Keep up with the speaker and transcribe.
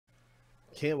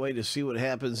Can't wait to see what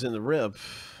happens in the rip.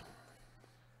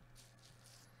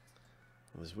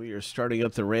 As we are starting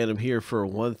up the random here for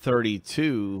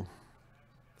 132.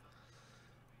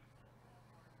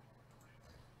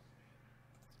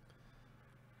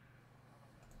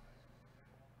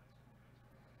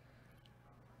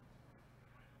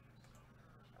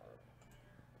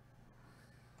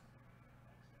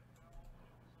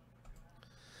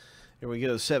 Here we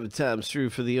go, 7 times through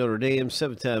for the Notre Dame,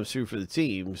 7 times through for the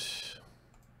teams.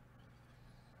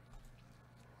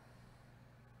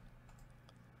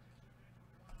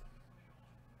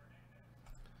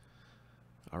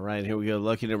 All right, here we go,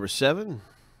 lucky number 7.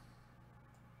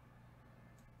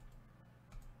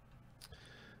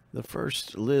 The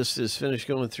first list is finished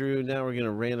going through. Now we're going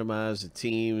to randomize the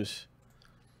teams.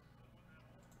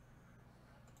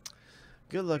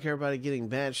 Good luck, everybody, getting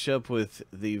matched up with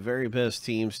the very best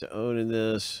teams to own in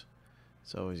this.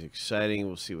 It's always exciting.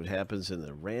 We'll see what happens in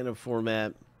the random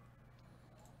format,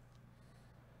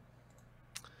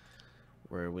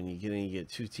 where when you get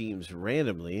 2 teams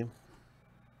randomly.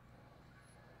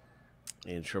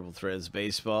 And Triple Threads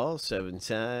Baseball, 7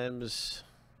 times.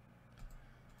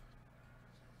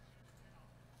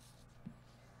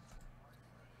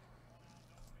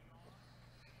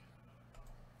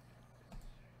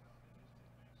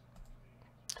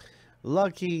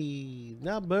 Lucky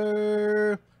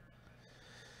number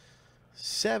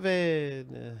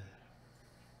 7.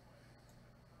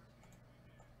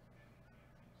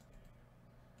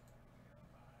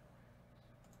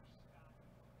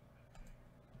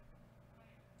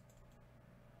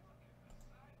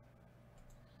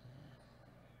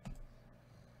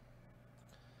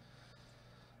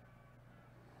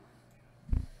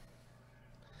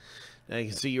 Now you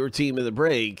can see your team in the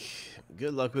break.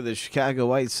 Good luck with the Chicago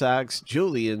White Sox,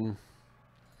 Julian.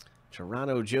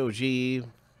 Toronto Joe G.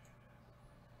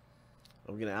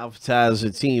 I'm going to alphabetize the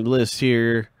team list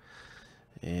here.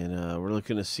 And we're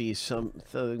looking to see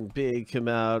something big come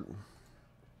out.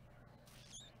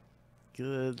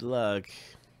 Good luck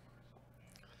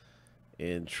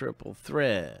in Triple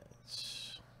Threads.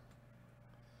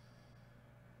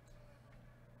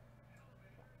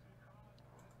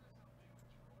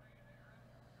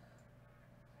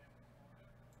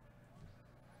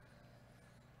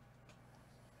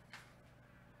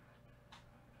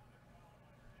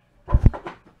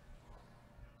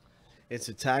 It's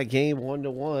a tie game,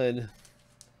 1-1.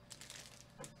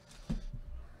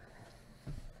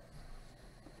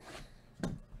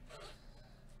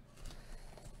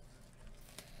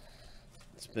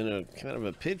 It's been a kind of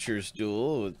a pitcher's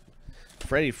duel.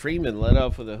 Freddie Freeman led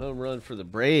off with a home run for the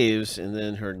Braves, and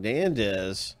then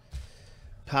Hernandez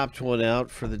popped one out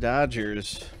for the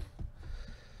Dodgers.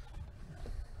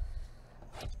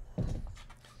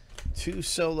 2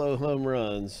 solo home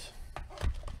runs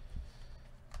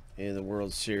in the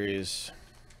World Series.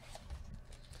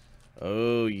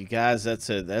 Oh, you guys, that's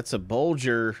a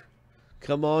Bulger.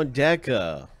 Come on,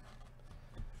 Deca.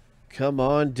 Come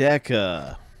on,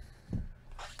 Deca.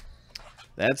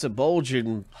 That's a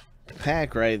bulging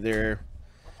pack right there.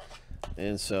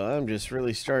 And so I'm just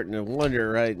really starting to wonder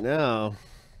right now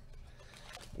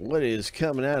what is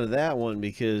coming out of that one,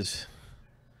 because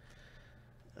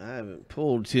I haven't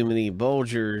pulled too many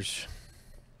Bulgers.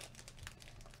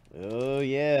 Oh,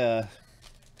 yeah.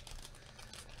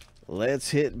 Let's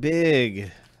hit big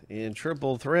in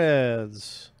Triple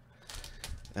Threads.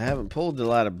 I haven't pulled a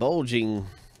lot of bulging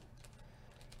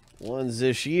ones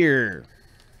this year.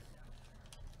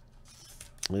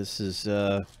 This is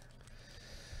one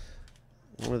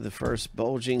of the first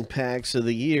bulging packs of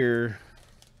the year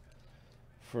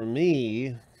for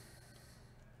me.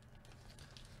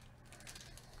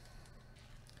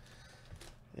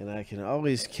 And I can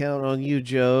always count on you,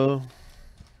 Joe.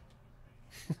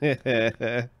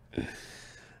 I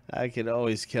can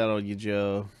always count on you,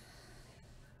 Joe.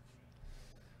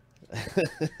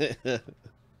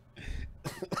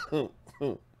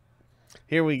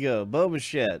 Here we go. Bo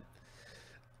Bichette.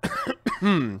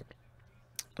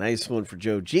 Nice one for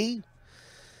Joe G.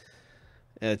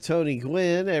 Tony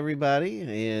Gwynn, everybody.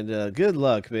 And good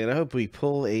luck, man. I hope we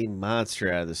pull a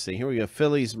monster out of this thing. Here we go.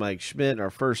 Phillies, Mike Schmidt.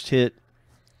 Our first hit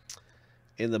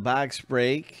in the box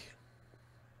break.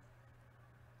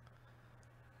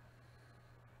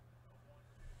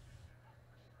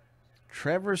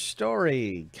 Trevor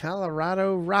Story,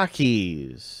 Colorado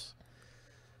Rockies.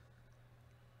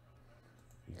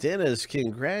 Dennis,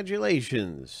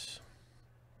 congratulations.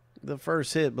 The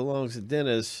first hit belongs to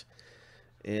Dennis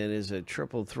and is a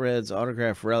Triple Threads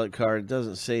autograph relic card. It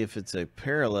doesn't say if it's a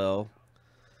parallel.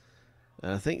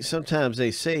 I think sometimes they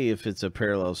say if it's a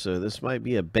parallel, so this might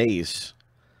be a base.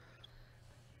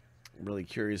 really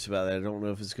curious about that. I don't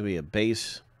know if it's going to be a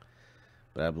base,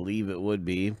 but I believe it would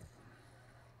be.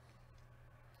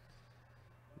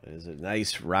 It's a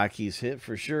nice Rockies hit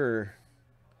for sure.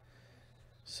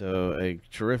 So a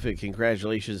terrific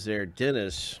congratulations there,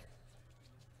 Dennis.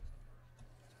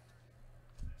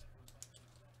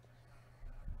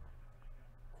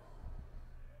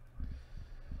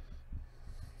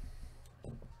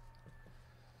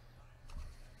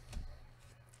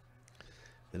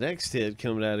 The next hit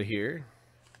coming out of here,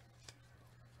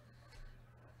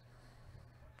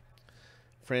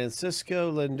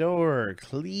 Francisco Lindor,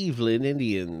 Cleveland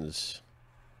Indians.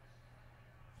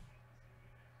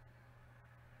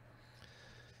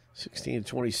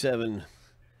 16-27.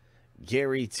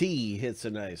 Gary T hits a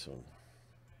nice one.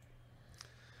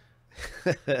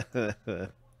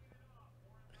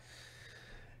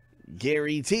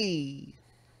 Gary T.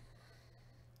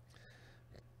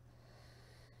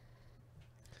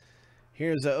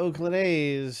 Here's the Oakland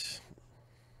A's.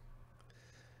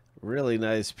 Really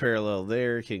nice parallel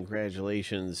there.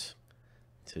 Congratulations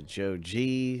to Joe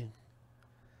G.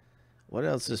 What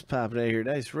else is popping out here?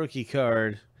 Nice rookie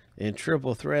card in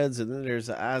triple threads. And then there's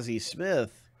the Ozzie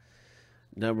Smith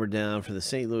number down for the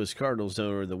St. Louis Cardinals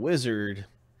owner, the Wizard.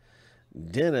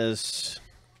 Dennis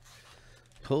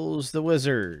pulls the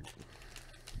Wizard.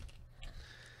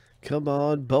 Come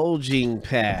on, bulging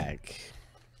pack.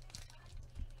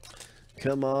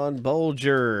 Come on,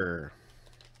 Bulger.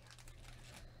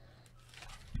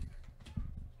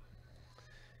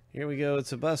 Here we go.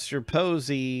 It's a Buster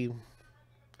Posey.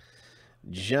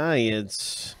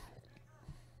 Giants.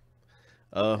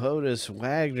 Honus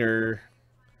Wagner.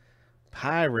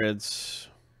 Pirates.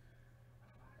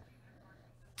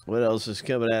 What else is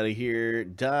coming out of here?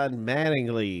 Don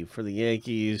Mattingly for the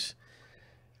Yankees.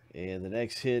 And the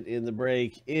next hit in the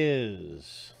break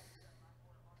is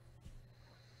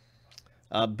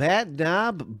a Bat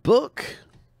Knob book.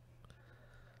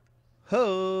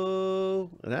 Ho!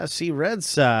 And I see Red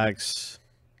Sox.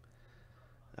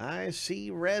 I see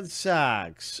Red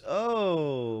Sox.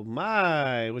 Oh,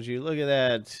 my. Would you look at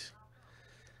that?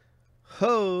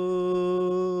 Ho!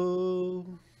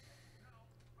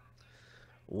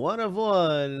 1 of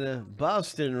 1.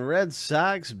 Boston Red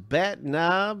Sox Bat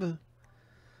Knob. And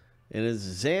it's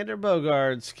Xander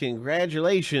Bogaerts.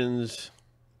 Congratulations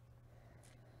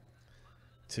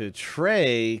to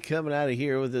Trey coming out of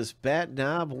here with this Bat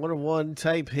Knob 1-of-1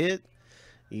 type hit.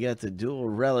 You got the dual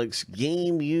relics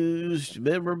game used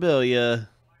memorabilia.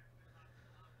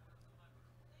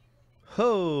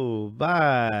 Ho,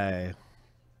 bye.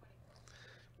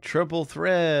 Triple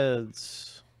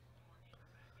threads.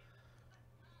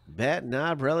 Bat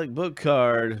Knob relic book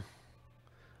card.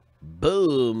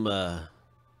 Boom. And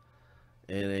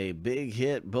a big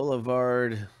hit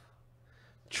Boulevard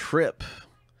trip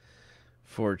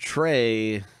for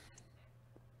Trey.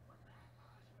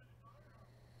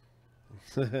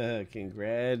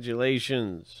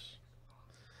 Congratulations.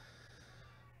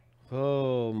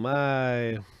 Oh,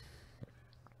 my.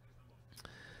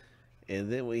 And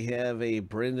then we have a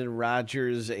Brendan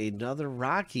Rodgers, another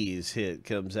Rockies hit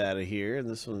comes out of here. And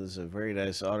this one is a very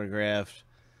nice autographed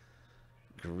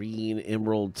green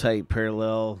emerald type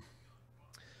parallel.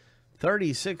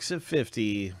 36 of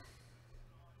 50.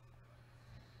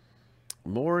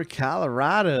 More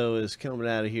Colorado is coming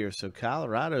out of here. So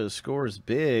Colorado scores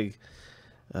big.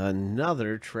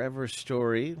 Another Trevor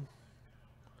Story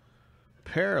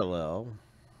parallel.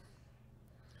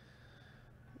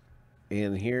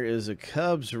 And here is a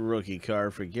Cubs rookie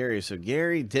card for Gary. So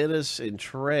Gary, Dennis, and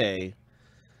Trey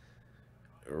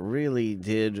really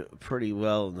did pretty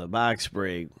well in the box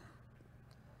break.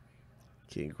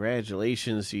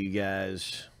 Congratulations to you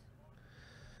guys.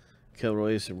 Coming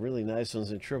away with some really nice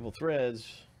ones in triple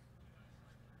threads.